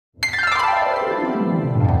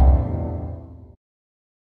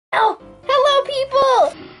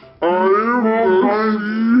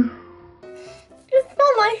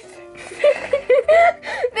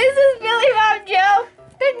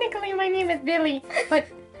Billy, but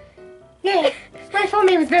yeah, my full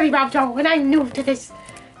name is Billy Bob Joe, and I'm new to this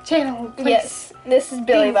channel. Place. Yes, this is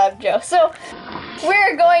Billy Bob Joe. So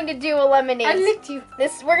we're going to do a lemonade. I licked you.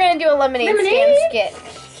 We're gonna do a lemonade stand skit.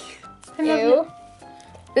 Ew.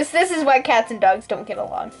 This is why cats and dogs don't get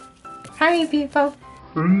along. Hi, people.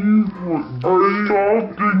 Are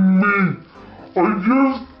stalking me? Are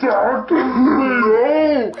you stalking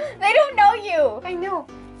me? They don't know you. I know.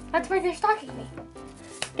 That's why they're stalking me.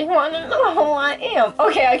 They want to know who I am.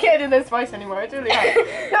 Okay, I can't do this voice anymore. It's really hard.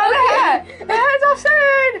 No, the hat! The hat's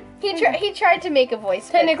absurd! He tried to make a voice.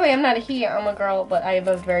 Technically, I'm not a he, I'm a girl, but I have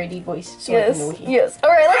a very deep voice. So I can do a he. Yes. All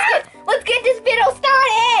right, let's get this video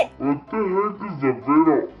started. What the heck is a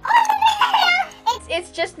video? It's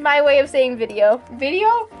just my way of saying video. Video?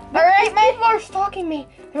 All right, people are stalking me.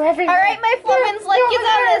 They're everywhere. All right, my Flormans, let's get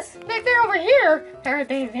on this. They're over here. They're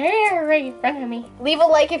right in front of me. Leave a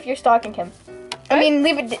like if you're stalking him. What? What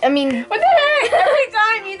the heck? Every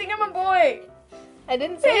time you think I'm a boy. I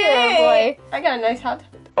didn't say you're a boy. I got a nice hat.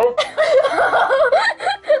 Oh.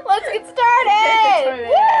 Let's get started.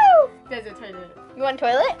 Woo! There's a toilet. You want a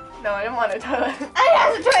toilet? No, I don't want a toilet. I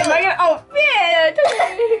have a toilet. Oh, yeah,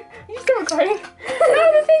 toilet. You still recording? No,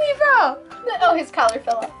 the thingy fell. Oh, his collar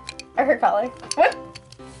fell off. Or her collar. What?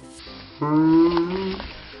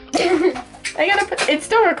 I gotta put. It's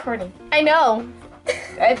still recording. I know.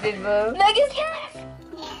 I did move. No, just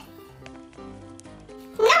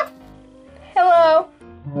no. Hello.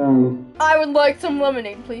 I would like some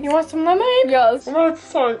lemonade, please. You want some lemonade? Yes. That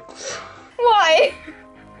sucks. Why?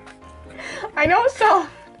 I don't sell.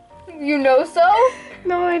 You know so?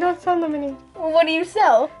 No, I don't sell lemonade. Well, what do you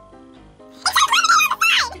sell?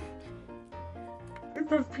 It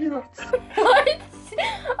has peanuts. What?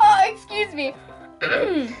 Oh, excuse me.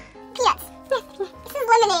 Peanuts. This is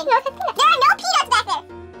lemonade. There are no peanuts back there.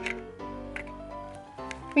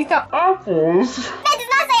 We thought. Apples. That does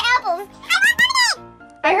not say apples. I want lemonade.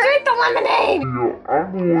 I heard the lemonade. You're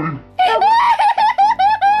ugly.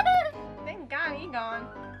 Thank God he gone.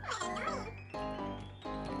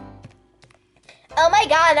 Oh my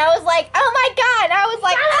god, I was like, oh my god, I was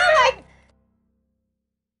like, oh my.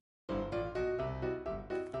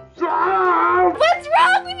 What's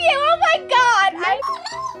wrong with you? Oh my god.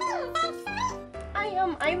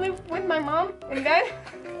 I live with my mom and dad.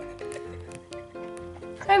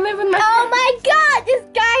 I live with my. Oh my god, this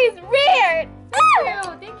guy is weird.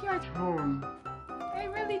 Thank you. I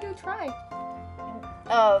really do try.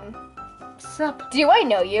 Sup? Do I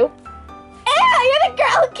know you? Ew, you're the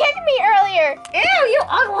girl who kicked me earlier. Ew, you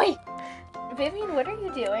ugly. Vivian, what are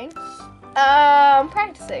you doing?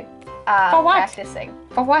 Practicing. For what? Practicing.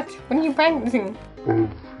 For what? What are you practicing?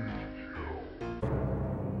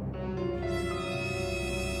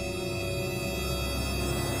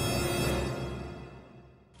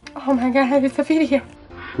 Oh my God, it's a video.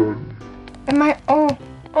 Am I? Oh,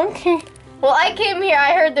 okay. Well, I came here,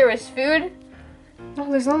 I heard there was food.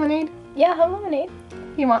 Oh, there's lemonade. Yeah, have lemonade.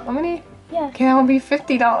 You want lemonade? Yeah. Okay, that will be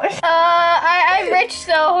 $50. I'm rich,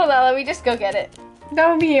 so hold on, let me just go get it. That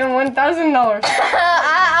will be $1,000.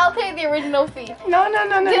 I'll pay the original fee. No.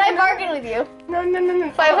 Did I bargain with you? No.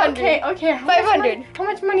 500. Okay. 500. How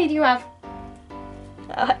much money do you have?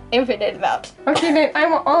 Infinite amount. Okay, then I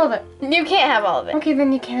want all of it. You can't have all of it. Okay,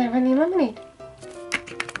 then you can't have any lemonade.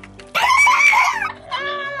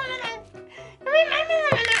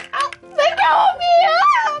 Let go of me!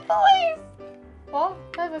 Please! Well,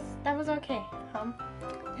 that was okay.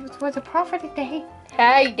 It was a perfect day.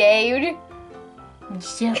 Hey, dude.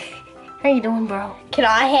 So, how you doing, bro? Can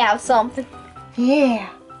I have something? Yeah.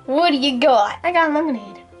 What do you got? I got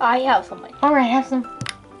lemonade. I have something. All right, have some.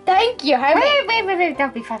 Thank you. Wait.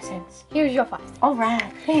 That'll be 5 cents. Here's your 5 cents. All right.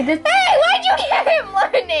 Hey, Hey, why'd you give him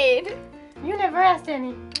lemonade? You never asked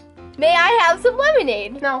any. May I have some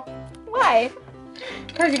lemonade? No. Why?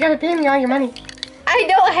 Because you gotta pay me all your money. I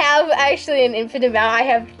don't have actually an infinite amount. I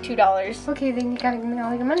have $2. Okay, then you gotta give me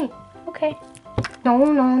all your money. Okay. No.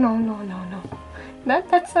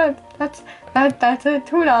 That's a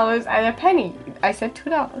 $2 and a penny. I said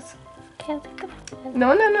 $2. Okay, I'll think about it.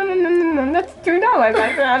 No. That's $2. I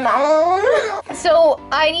said no. So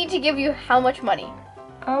I need to give you how much money?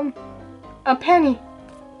 A penny.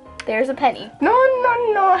 There's a penny. No.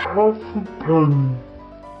 Half a penny.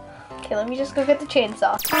 Okay, let me just go get the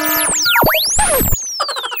chainsaw.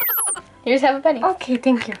 Here's half a penny. Okay,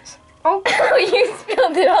 thank you. Oh, You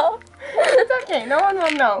spilled it all. it's okay. No one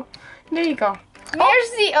will know. There you go.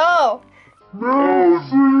 Merci. Oh. No,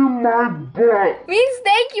 see my butt. Means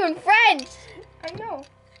thank you in French. I know.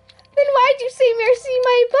 Then why'd you say merci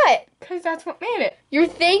my butt? Because that's what made it. You're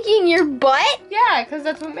thanking your butt? Yeah, because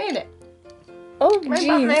that's what made it. Oh, My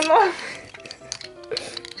jeez. mom.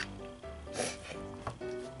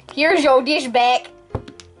 Here's your dish back.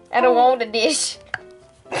 I don't want a dish.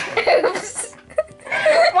 Oops.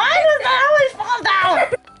 Why does that always fall down?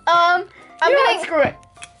 Screw it.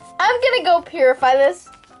 I'm gonna go purify this.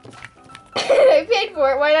 I paid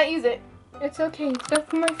for it. Why not use it? It's okay. It's not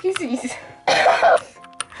for my feces.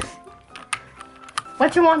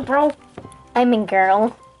 What you want, bro? I'm a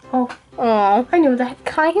girl. Oh, Oh, I knew that.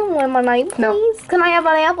 can I have lemonade, please? No. Can I have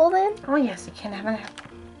an apple then? Oh yes, you can have an apple.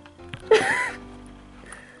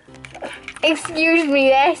 Excuse me,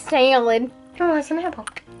 that's salad. No, it's an apple.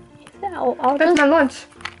 I'll That's my lunch.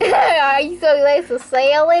 Are you so nice with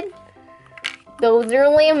salad? Those are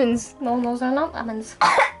lemons. No, those are not lemons.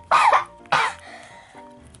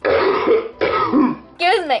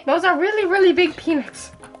 Excuse me. Those are really, really big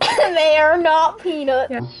peanuts. They are not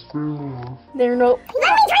peanuts. Yeah. They're not.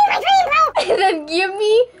 Let me drink my dream, bro. Then give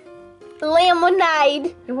me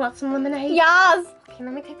lemonade. You want some lemonade? Yes. Okay,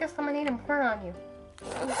 let me take this lemonade and pour it on you.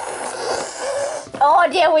 Oh,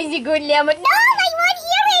 that was a good lemon. No, my one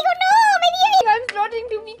earring. Oh no, my earring. I'm starting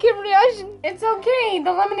to become Russian. It's okay.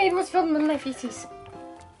 The lemonade was filled with my feces.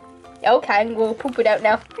 Okay, I'm going to poop it out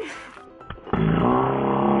now.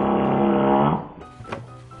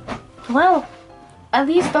 Well, at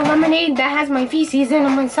least the lemonade that has my feces in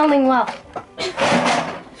them is selling well.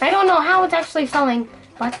 I don't know how it's actually selling,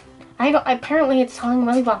 but apparently it's selling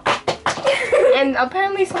really well. And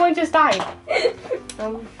apparently someone just died.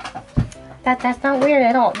 That's not weird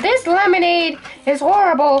at all. This lemonade is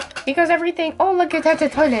horrible because everything. Oh look, that's a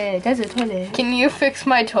toilet. That's a toilet. Can you fix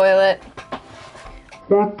my toilet?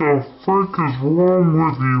 What the frick is wrong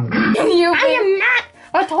with you? Can you I am not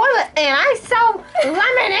a toilet man. I sell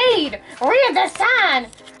lemonade. Read the sign.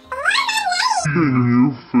 Can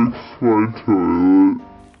you fix my toilet?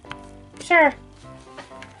 Sure.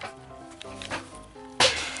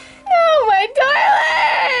 No, my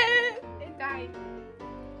toilet! It died.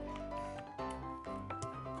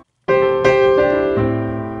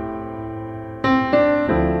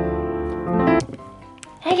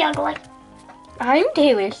 Hey, ugly. I'm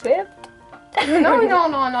Taylor Swift. No,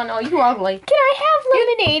 you ugly. Can I have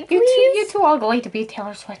lemonade, please? You're too ugly to be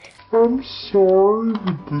Taylor Swift. I'm sorry,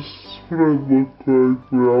 but this is what I look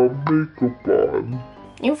like without makeup on.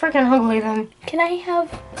 You freaking ugly then. Can I have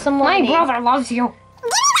some My lemonade? brother loves you.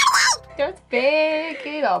 Just pick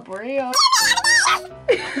it up, real.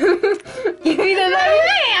 Give me the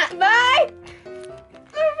lemonade. Bye.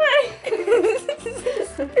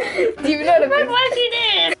 Do you know what I'm What she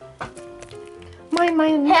did?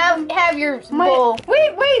 Have your bowl.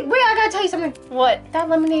 Wait, I gotta tell you something. What? That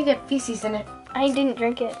lemonade had feces in it. I didn't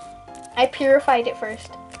drink it. I purified it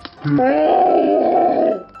first.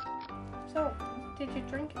 So, did you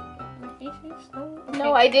drink it with feces? No? Okay.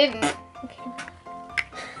 No, I didn't. Okay.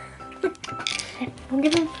 I'll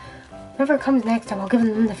give him, whoever comes next, I'll give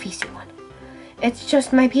them the feces one. It's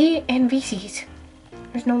just my pee and feces.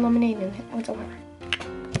 There's no lemonade in it whatsoever.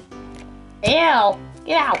 Ew!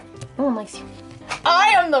 Get out! No one likes you.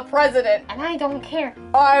 I am the president. And I don't care.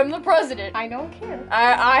 I'm the president. I don't care.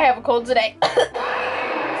 I have a cold today.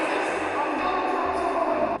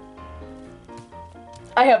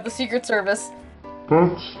 I have the Secret Service.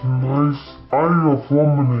 That's nice. I love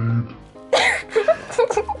lemonade.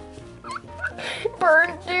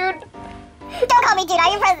 Burn, dude. Don't call me dude,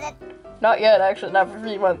 I'm your president. Not yet, actually. Not for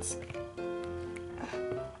 3 months.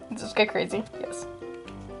 Let's just get crazy. Yes.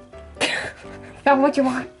 Now what you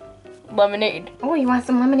want? Lemonade. Oh, you want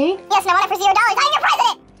some lemonade? Yes, and I want it for $0. I'm your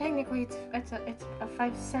president. Technically, it's a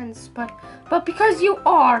 5 cents, but because you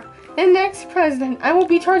are the next president, I will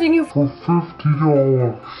be charging you. For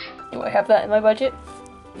 $50. Do I have that in my budget?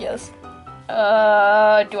 Yes. Do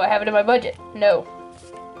I have it in my budget? No.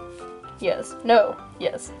 Yes. No.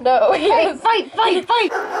 Yes. No. Yes. Fight!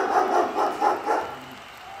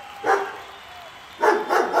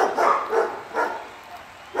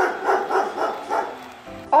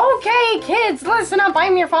 Okay, kids, listen up.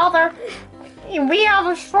 I'm your father. We have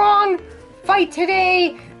a strong fight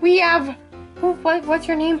today. We have what's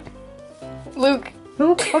your name? Luke.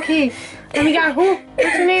 Luke. Okay. And we got who?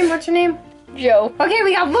 What's your name? Joe. Okay,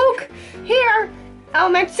 we got Luke here.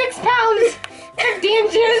 At 6 pounds, 50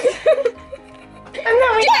 inches. And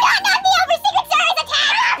then we Do not knock me over, Secret Service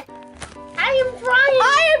attack! I am trying.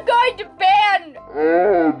 I am going to ban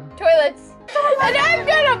toilets. And I'm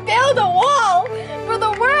gonna build a wall for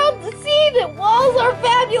the world to see that walls are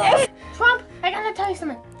fabulous. Trump, I gotta tell you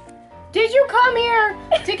something. Did you come here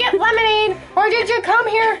to get lemonade, or did you come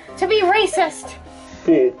here to be racist?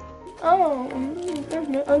 Oh,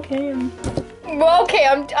 okay. Well, okay,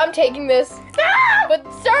 I'm taking this. Ah! But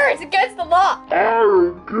sir, it's against the law. I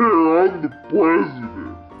don't care. I'm the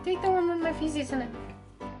president. Take the one with my feces in it.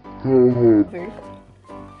 Very funny.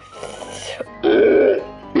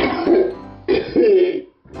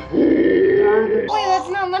 Wait, that's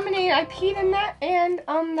not lemonade. I peed in that, and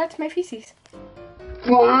that's my feces.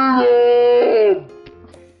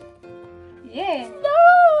 Yeah.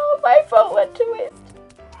 No, my foot went to it.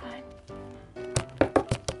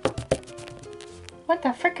 What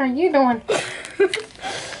the frick are you doing?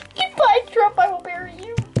 If I trip, I will bury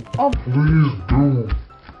you. Oh, Please do.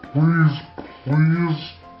 Please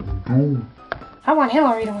do. I want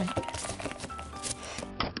Hillary to win.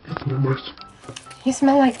 You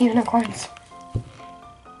smell like unicorns.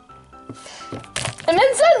 And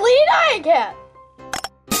then suddenly I can.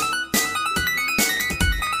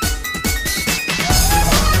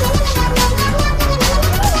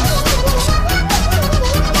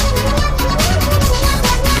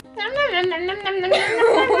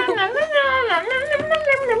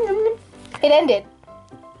 It ended.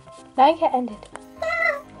 Now I can't end it.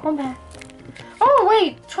 Come back. Oh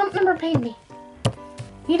wait, Trump never paid me.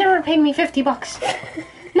 He never paid me $50.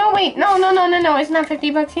 No wait, no, it's not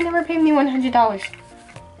 $50. He never paid me $100.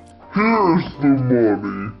 Here's the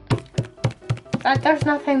money. There's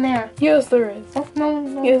nothing there. Yes, there is. Oh,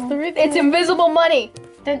 no. Yes, there is. It's invisible money.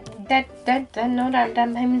 That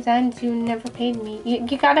payments ends. You never paid me.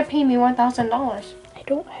 You gotta pay me $1,000. I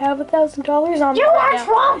don't have $1,000 on me You right are now.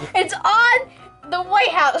 Trump. It's on the White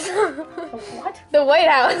House. What? The White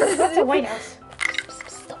House. What's the White House?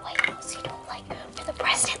 The White House. You don't like where the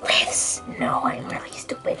president lives. No, I'm really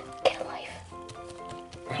stupid. Get a life.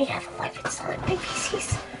 I have a life. It's selling my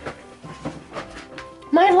feces.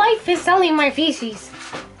 My life is selling my feces.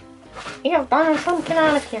 Yeah, Donald Trump, get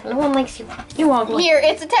out of here. No one likes you. You ugly. Here,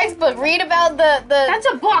 it's a textbook. Read about the. That's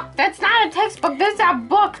a book. That's not a textbook. This is a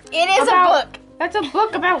book. It is about- a book. That's a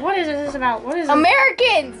book about, what is this about? What is it?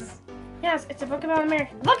 Americans. Yes, it's a book about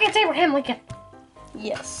America. Look, it's Abraham Lincoln.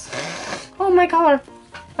 Yes. Oh, my collar.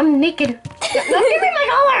 I'm naked. No, give me my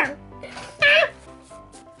collar.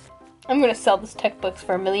 I'm gonna sell this textbooks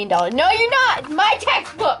for $1 million. No, you're not. My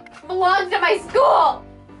textbook belongs to my school.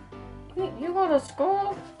 You go to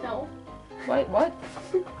school? No. Wait, what?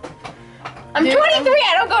 I'm 23.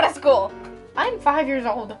 I don't go to school. I'm 5 years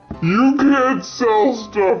old. You can't sell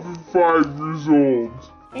stuff at 5 years old.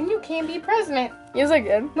 And you can't be president. Yes, I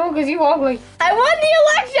can. No, because you ugly. I won the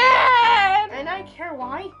election. And I care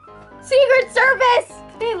why. Secret Service.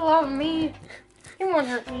 They love me. You won't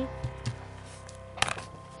hurt me.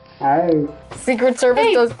 Ow. Secret Service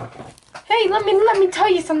Hey. does. Hey, let me tell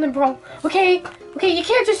you something, bro. Okay, you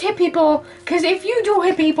can't just hit people, because if you do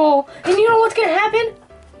hit people, then you know what's gonna happen?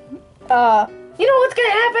 You know what's gonna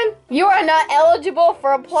happen? You are not eligible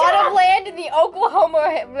for a plot Shut of up. land in the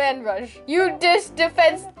Oklahoma land rush. You just I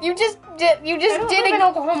don't did live in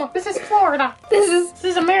Oklahoma. This is Florida. This This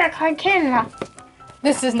is America and Canada.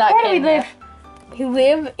 is not. Where do we Canada. live? We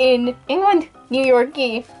live in England. New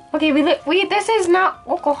Yorkie. Okay, this is not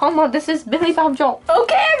Oklahoma. This is Billy Bob Joe.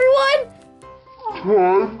 Okay, everyone.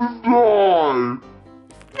 Time to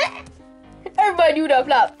die. Everybody do the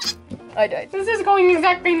flop. I died. This is going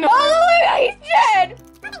exactly nowhere. Oh, he's dead.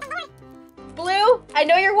 Blue, I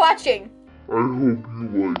know you're watching. I hope you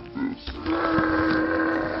like this.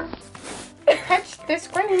 Touch the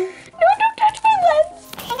screen. No, don't touch my lens.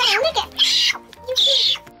 Help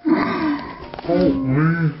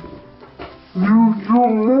me. You're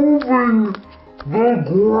moving the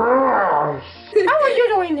grass. How are you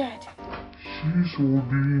doing that? She's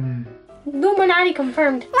Houdini. Illuminati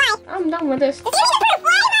confirmed. Why? I'm done with this. It's useless proof.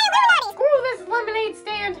 Why am I Illuminati? Screw this lemonade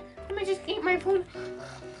stand. Let me just eat my food.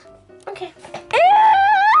 Okay.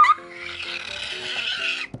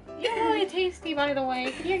 You're really tasty, by the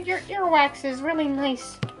way. Your earwax is really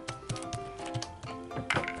nice.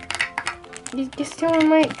 You stealing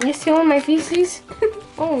my feces?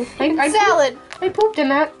 Oh, I Salad. I pooped in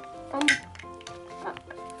that. Oh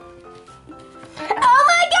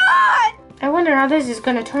my god! I wonder how this is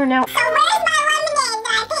gonna turn out. So where's my lemonade that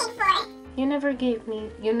I paid for? You never gave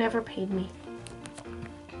me. You never paid me.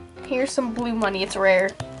 Here's some blue money. It's rare.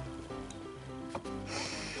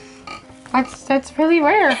 That's really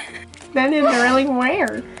rare. That is really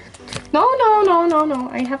rare. No.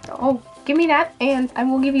 I have to. Oh, give me that, and I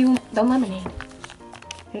will give you the lemonade.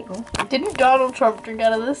 There you go. Didn't Donald Trump drink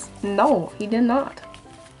out of this? No, he did not.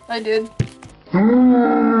 I did.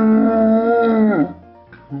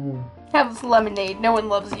 Have this lemonade. No one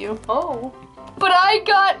loves you. Oh. But I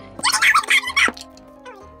got.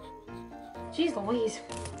 Jeez Louise.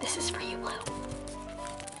 This is for you, Blue.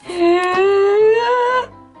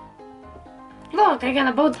 Look, I got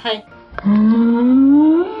a bow tie.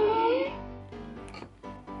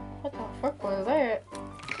 What the fuck was that?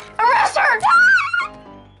 Arrest her!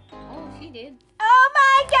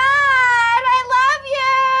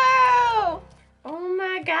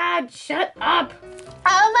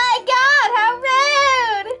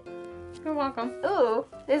 Ooh,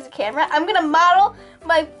 there's a camera. I'm gonna model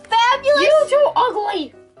my fabulous. You too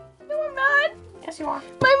ugly. No, I'm not. Yes, you are.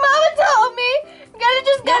 My mama told me.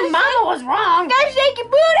 Your mama was wrong. Gotta shake your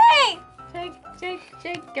booty.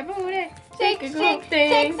 Shake your booty. Shake, a shake, good thing.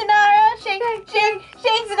 shake, Sonara. Shake,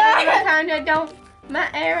 shake, Sonara. Anaconda don't. My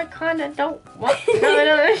anaconda don't. What?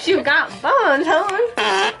 No, you got buns, huh?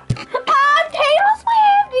 Oh, Taylor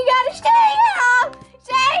Swift. You gotta shake it off.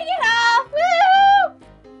 Shake it off. Woo!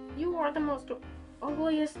 You are the most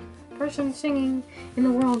ugliest person singing in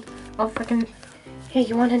the world. Oh, freaking. Hey,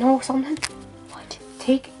 you wanna know something? What?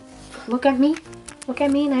 Look at me. Look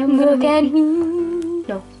at me, and I'm gonna make you.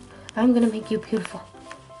 No, I'm gonna make you beautiful.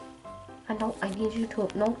 I know. I need you to.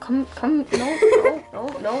 No, come.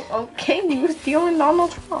 No. Okay, you stealing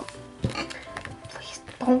Donald Trump. Please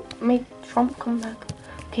don't make Trump come back.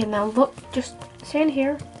 Okay, now look. Just stand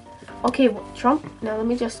here. Okay, Trump. Now let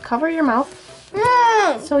me just cover your mouth.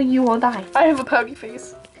 So you will die. I have a pouty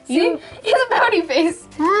face. See? He has a pouty face.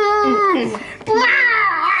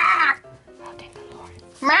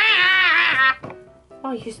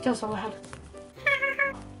 Oh, you're still so loud.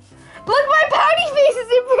 Look, my pouty face is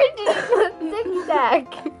in pretty zigzag.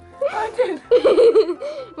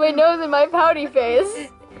 My nose and my pouty face.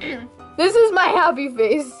 This is my happy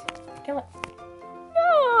face. Kill it.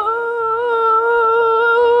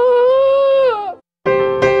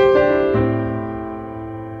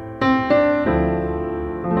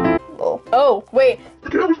 Oh, wait. The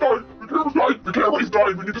camera's dying! The camera's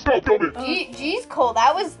dying! We need to stop filming! Geez, Cole,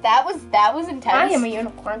 that was intense. I am a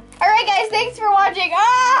unicorn. Alright guys, thanks for watching.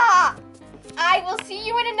 I will see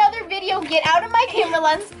you in another video. Get out of my camera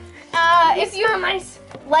lens. If you nice.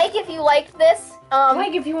 if you liked this.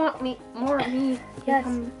 Like if you want more of me. Yes,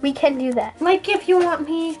 we can do that. Like if you want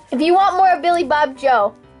me. If you want more of Billy Bob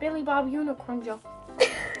Joe. Billy Bob Unicorn Joe.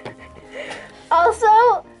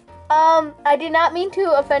 Also, I did not mean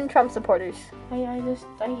to offend Trump supporters. I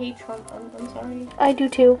hate Trump. I'm sorry. I do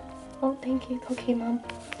too. Oh, thank you. Okay, Mom.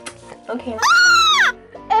 Okay.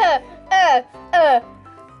 I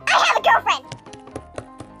have a girlfriend.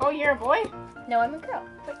 Oh, you're a boy? No, I'm a girl.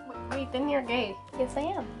 Wait, then you're gay. Yes, I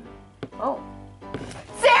am. Oh.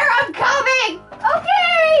 Sarah, I'm coming!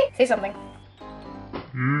 Okay! Say something.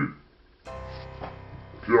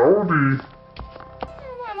 Jody.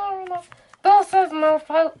 This is my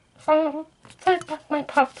phone. Take back my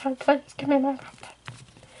Pop-Tart, please. Give me my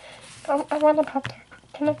Pop-Tart. I want a Pop-Tart.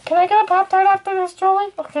 Can I get a Pop-Tart after this,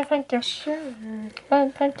 Julie? Okay, thank you. Sure.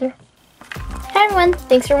 Thank you. Hi everyone,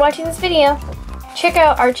 thanks for watching this video. Check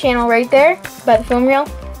out our channel right there by the film reel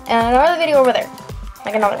and another video over there.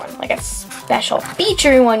 Like another one, like a special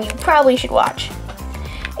feature one you probably should watch.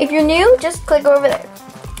 If you're new, just click over there.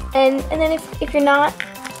 And then if you're not,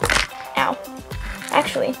 ow.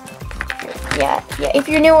 Actually, yeah, if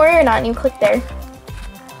you're newer or not and you click there,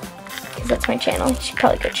 because that's my channel, you should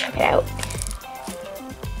probably go check it out.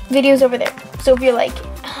 Videos over there. So if you're like,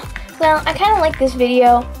 well, I kind of like this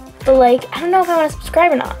video, but like, I don't know if I want to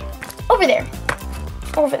subscribe or not. Over there.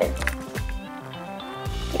 Over there.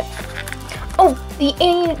 Yep. Oh,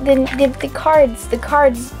 the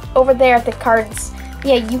cards over there at the cards.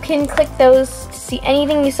 Yeah, you can click those to see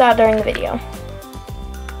anything you saw during the video.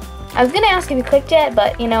 I was gonna ask if you clicked it,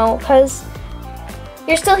 but you know, because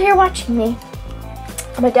you're still here watching me.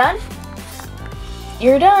 Am I done?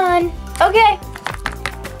 You're done. Okay.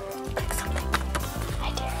 Click something.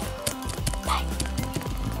 I dare. Bye.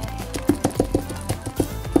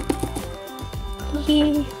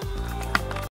 Hee.